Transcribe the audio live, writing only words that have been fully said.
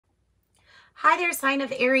Hi there, sign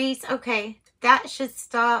of Aries. Okay, that should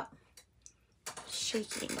stop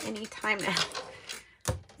shaking anytime now.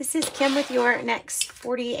 This is Kim with your next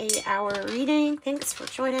 48-hour reading. Thanks for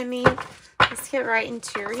joining me. Let's get right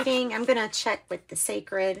into your reading. I'm going to check with the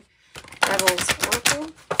Sacred Rebels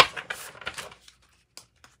Oracle.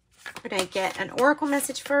 I'm going to get an oracle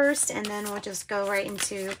message first, and then we'll just go right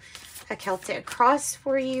into a Celtic cross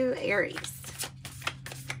for you, Aries.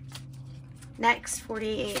 Next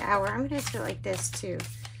 48 hour. I'm going to do it like this too.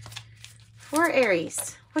 For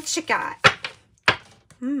Aries, what you got?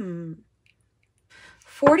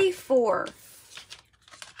 44.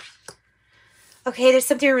 Okay, there's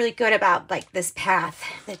something really good about like this path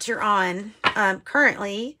that you're on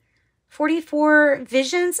currently. 44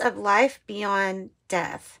 visions of life beyond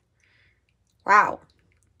death. Wow.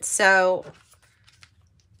 So,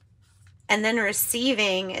 and then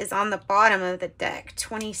receiving is on the bottom of the deck,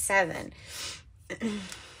 27.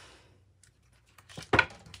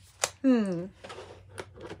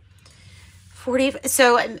 40.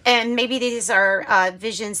 So, and maybe these are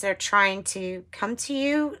visions that are trying to come to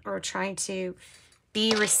you or trying to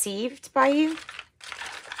be received by you.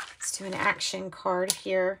 Let's do an action card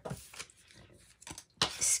here.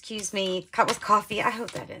 Excuse me, cup with coffee. I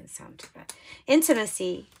hope that didn't sound too bad.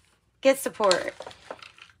 Intimacy, get support,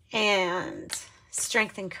 and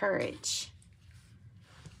strength and courage.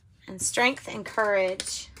 And strength and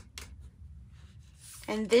courage.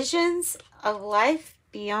 And visions of life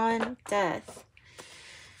beyond death.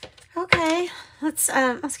 Okay, let's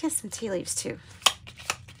get some tea leaves too.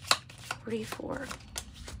 44.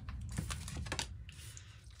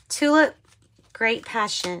 Tulip, great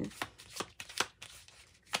passion.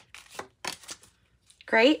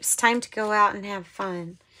 Grapes, time to go out and have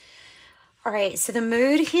fun. All right, so the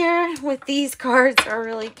mood here with these cards are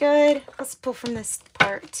really good. Let's pull from this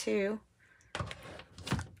part too.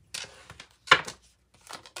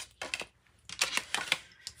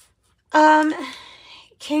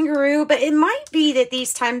 Kangaroo, but it might be that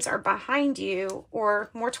these times are behind you or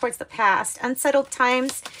more towards the past. Unsettled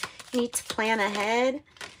times, you need to plan ahead.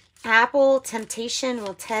 Apple, temptation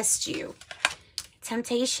will test you.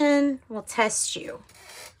 Temptation will test you.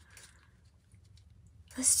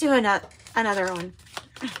 Let's do another one.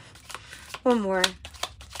 One more.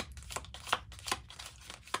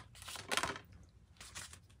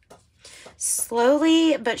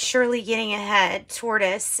 Slowly but surely getting ahead.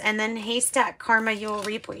 Tortoise. And then haystack karma, you will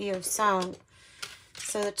reap what you have sown.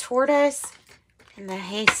 So the tortoise and the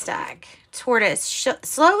haystack. Tortoise.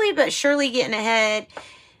 Slowly but surely getting ahead.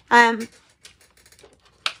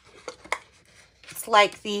 It's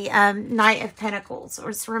like the Knight of Pentacles.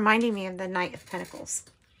 Or it's reminding me of the Knight of Pentacles.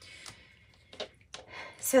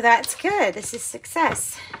 So that's good. This is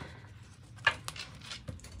success.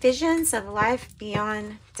 Visions of life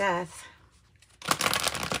beyond death.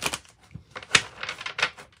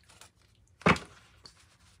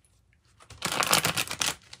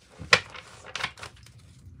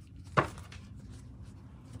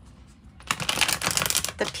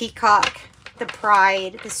 The peacock, the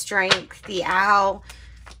pride, the strength, the owl,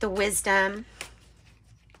 the wisdom.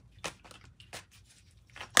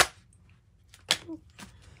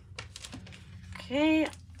 Okay,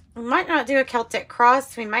 we might not do a Celtic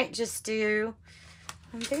cross. We might just do,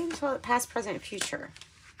 I'm getting to past, present, future.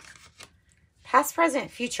 Past,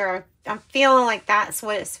 present, future. I'm feeling like that's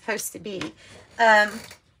what it's supposed to be. I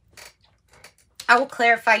will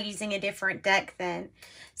clarify using a different deck then.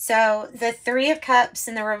 So the Three of Cups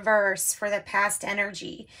in the reverse for the past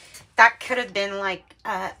energy. That could have been like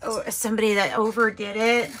somebody that overdid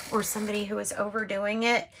it or somebody who was overdoing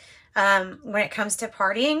it when it comes to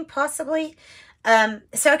partying, possibly.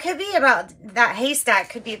 So it could be about, that haystack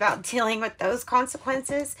could be about dealing with those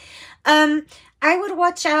consequences. I would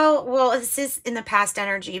watch out. Well, this is in the past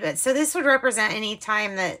energy, but so this would represent any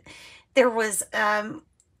time that there was a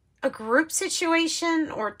group situation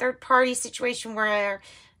or third party situation where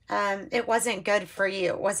it wasn't good for you.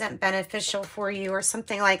 It wasn't beneficial for you or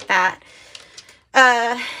something like that.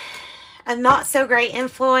 A not so great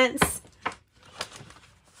influence.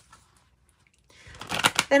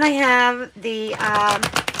 Then I have the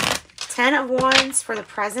 10 of Wands for the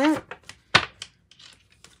present,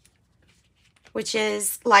 which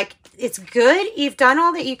is like, it's good. You've done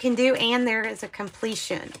all that you can do and there is a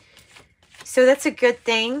completion. So that's a good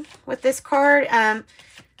thing with this card.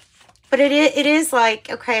 But it is like,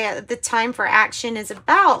 okay, the time for action is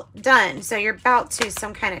about done. So you're about to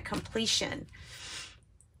some kind of completion.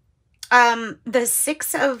 The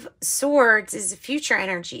Six of Swords is future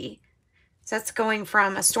energy. So that's going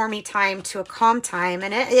from a stormy time to a calm time.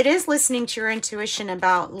 And it is listening to your intuition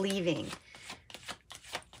about leaving.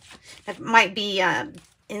 It might be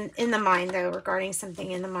in the mind, though, regarding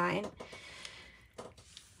something in the mind.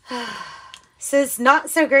 So it's not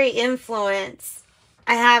so great influence.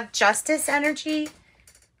 I have justice energy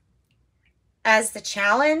as the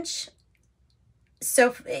challenge.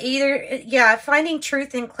 So either, yeah, finding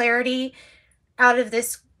truth and clarity out of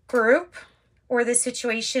this group or this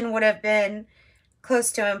situation would have been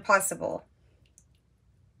close to impossible.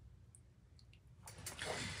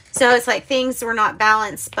 So it's like things were not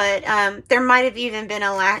balanced, but there might have even been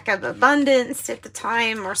a lack of abundance at the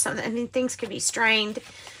time or something. I mean, things could be strained.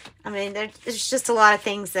 I mean, there's just a lot of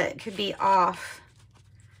things that could be off.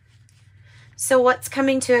 So what's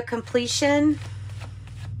coming to a completion?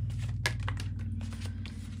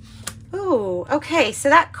 Ooh, okay. So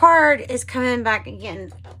that card is coming back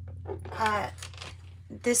again.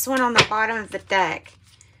 This one on the bottom of the deck.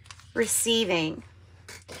 Receiving.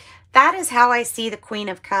 That is how I see the Queen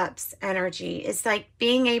of Cups energy. It's like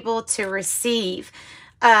being able to receive.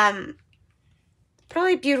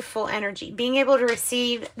 Really beautiful energy. Being able to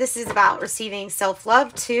receive. This is about receiving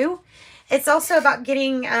self-love too. It's also about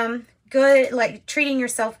getting good, like treating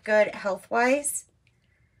yourself good health-wise.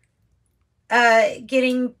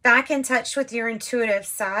 Getting back in touch with your intuitive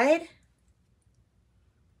side.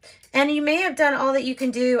 And you may have done all that you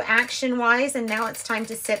can do action-wise, and now it's time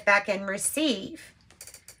to sit back and receive.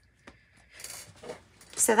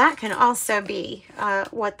 So that can also be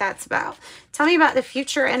what that's about. Tell me about the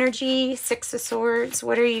future energy, Six of Swords.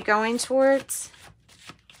 What are you going towards?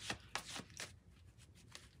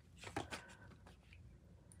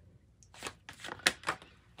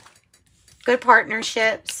 Good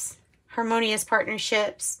partnerships, harmonious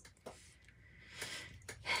partnerships.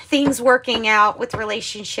 Things working out with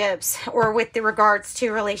relationships or with the regards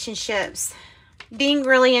to relationships. Being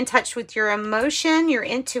really in touch with your emotion, your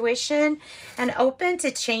intuition, and open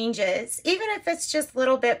to changes, even if it's just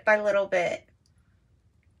little bit by little bit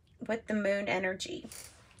with the moon energy.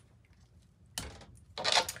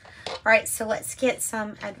 All right, so let's get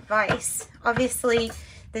some advice. Obviously,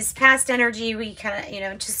 this past energy, we kind of, you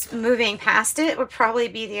know, just moving past it would probably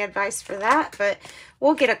be the advice for that, but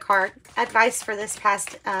we'll get a card. Advice for this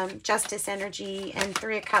past justice energy and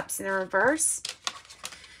Three of Cups in the reverse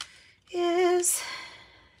is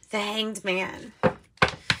the Hanged Man.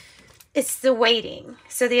 It's the waiting.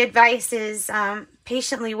 So the advice is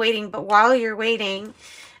patiently waiting, but while you're waiting,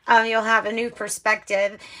 you'll have a new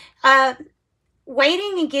perspective.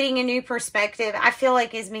 Waiting and getting a new perspective, I feel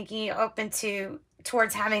like, is making you open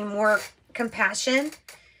towards having more compassion.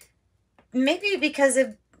 Maybe because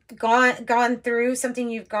of gone through something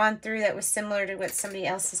you've gone through that was similar to what somebody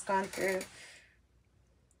else has gone through.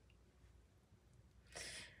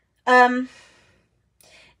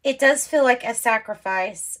 It does feel like a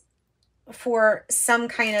sacrifice for some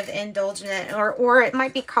kind of indulgence, or it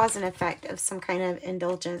might be cause and effect of some kind of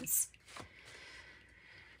indulgence.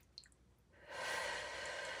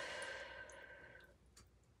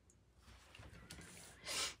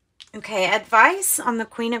 Okay, advice on the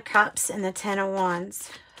Queen of Cups and the Ten of Wands.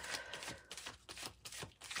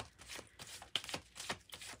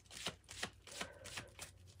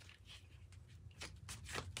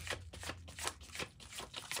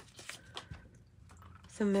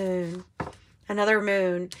 The moon, another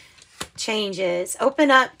moon, changes.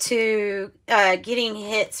 Open up to getting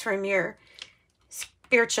hits from your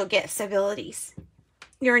spiritual gifts, abilities,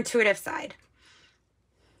 your intuitive side.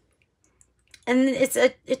 And it's a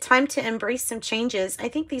time to embrace some changes. I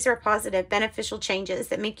think these are positive, beneficial changes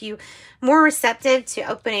that make you more receptive to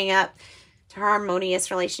opening up to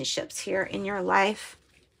harmonious relationships here in your life.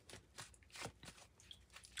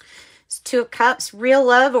 It's Two of Cups, real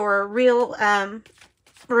love or a real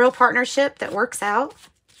partnership that works out.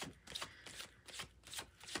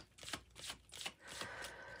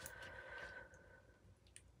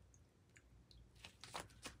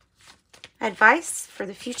 Advice for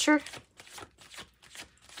the future.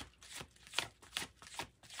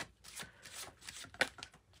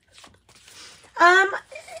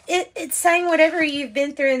 It's saying whatever you've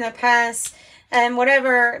been through in the past, and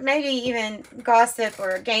whatever, maybe even gossip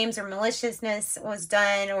or games or maliciousness was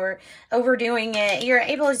done or overdoing it, you're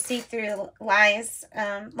able to see through lies,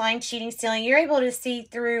 lying, cheating, stealing. You're able to see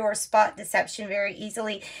through or spot deception very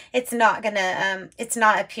easily. It's not gonna, it's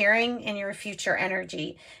not appearing in your future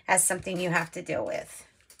energy as something you have to deal with.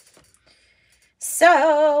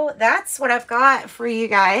 So that's what I've got for you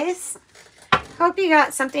guys. Hope you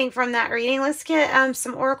got something from that reading. Let's get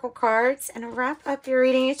some oracle cards and wrap up your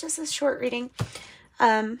reading. It's just a short reading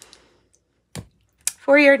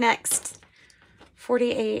for your next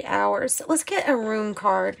 48 hours. So let's get a rune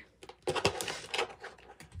card.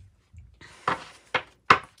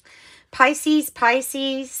 Pisces,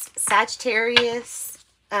 Sagittarius.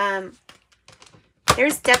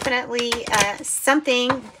 There's definitely something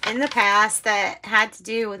in the past that had to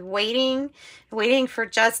do with waiting for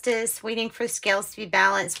justice, waiting for the scales to be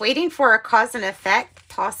balanced, waiting for a cause and effect,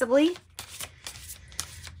 possibly.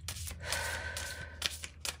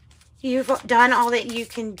 You've done all that you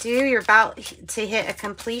can do. You're about to hit a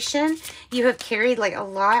completion. You have carried like a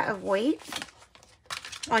lot of weight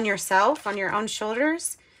on yourself, on your own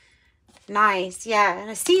shoulders. Nice. Yeah. And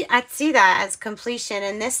I see that as completion.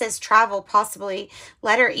 And this is travel, possibly.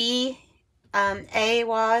 Letter E. A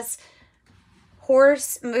was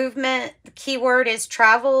horse, movement. The key word is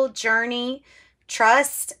travel, journey,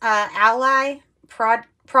 trust, ally,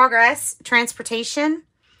 progress, transportation.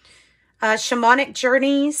 Shamanic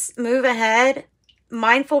journeys, move ahead,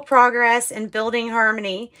 mindful progress, and building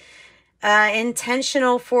harmony.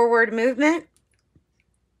 Intentional forward movement.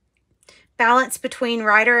 Balance between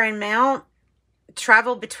rider and mount.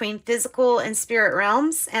 Travel between physical and spirit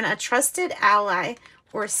realms. And a trusted ally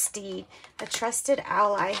or steed. A trusted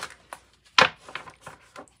ally.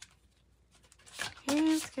 Okay,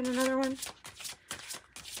 let's get another one.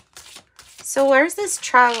 So where's this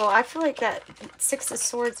travel? I feel like that Six of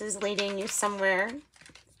Swords is leading you somewhere.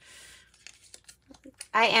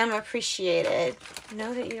 I am appreciated.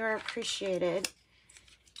 Know that you are appreciated.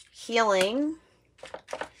 Healing.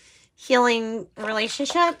 Healing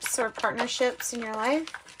relationships or partnerships in your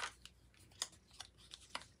life.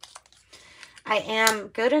 I am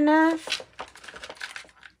good enough.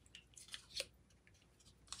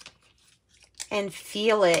 And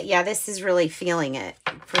feel it. Yeah, this is really feeling it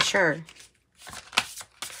for sure.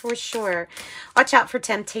 For sure. Watch out for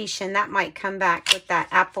temptation. That might come back with that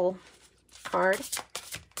apple card.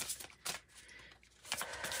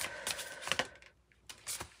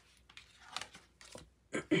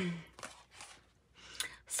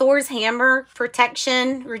 Thor's hammer,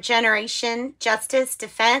 protection, regeneration, justice,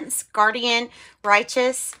 defense, guardian,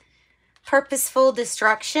 righteous, purposeful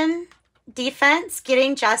destruction, defense,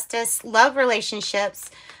 getting justice, love relationships,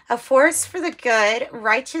 a force for the good,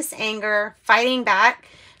 righteous anger, fighting back,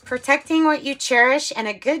 protecting what you cherish, and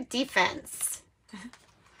a good defense.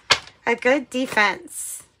 A good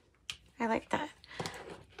defense. I like that.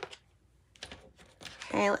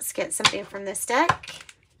 Okay, let's get something from this deck.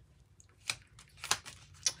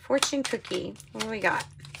 Fortune cookie. What do we got?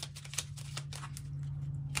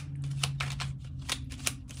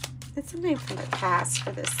 It's something from the past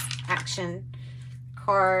for this action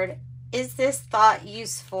card. Is this thought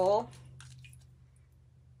useful?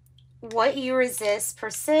 What you resist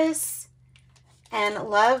persists. And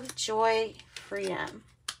love, joy, freedom.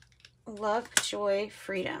 Love, joy,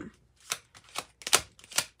 freedom.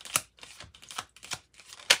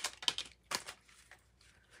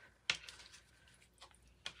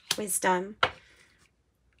 Wisdom.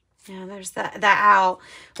 Yeah, there's the owl.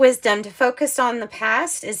 Wisdom. To focus on the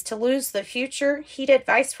past is to lose the future. Heed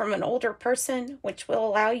advice from an older person, which will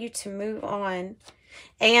allow you to move on.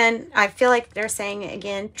 And I feel like they're saying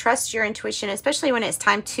again, trust your intuition, especially when it's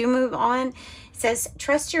time to move on. It says,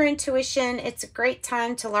 trust your intuition. It's a great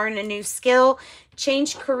time to learn a new skill,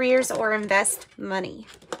 change careers, or invest money.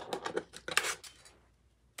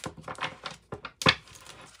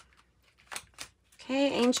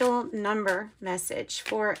 Okay, angel number message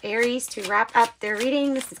for Aries to wrap up their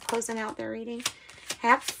reading. This is closing out their reading.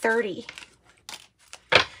 Have 30.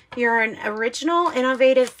 You're an original,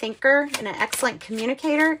 innovative thinker and an excellent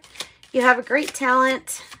communicator. You have a great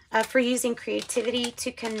talent for using creativity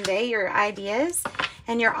to convey your ideas.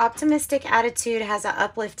 And your optimistic attitude has an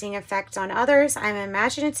uplifting effect on others. I'm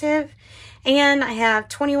imaginative. And I have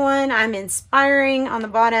 21. I'm inspiring on the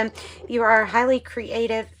bottom. You are highly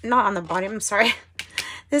creative. Not on the bottom, I'm sorry.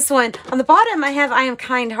 This one. On the bottom, I am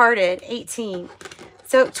kind-hearted, 18.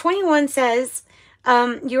 So 21 says,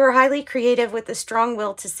 you are highly creative with a strong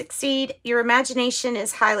will to succeed. Your imagination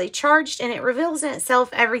is highly charged, and it reveals in itself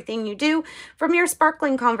everything you do, from your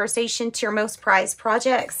sparkling conversation to your most prized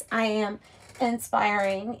projects. I am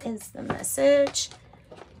inspiring is the message.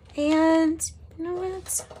 And you know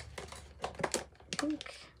what? I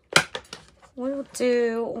think we'll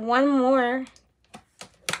do one more.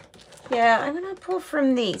 Yeah, I'm going to pull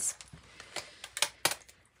from these.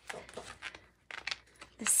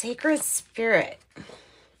 The Sacred Spirit.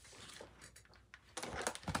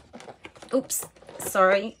 Oops,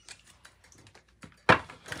 sorry.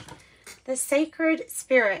 The Sacred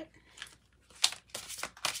Spirit.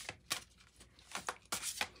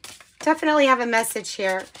 Definitely have a message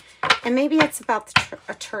here. And maybe it's about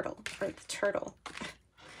a turtle. Or the turtle.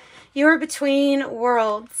 You are between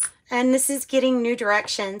worlds. And this is getting new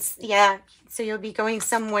directions. Yeah, so you'll be going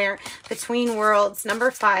somewhere between worlds.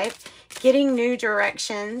 Number 5, getting new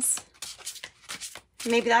directions.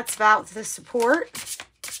 Maybe that's about the support.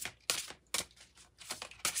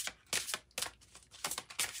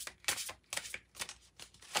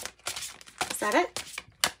 Is that it?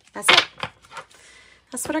 That's it.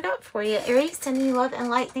 That's what I got for you, Aries. Sending you love and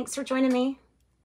light. Thanks for joining me.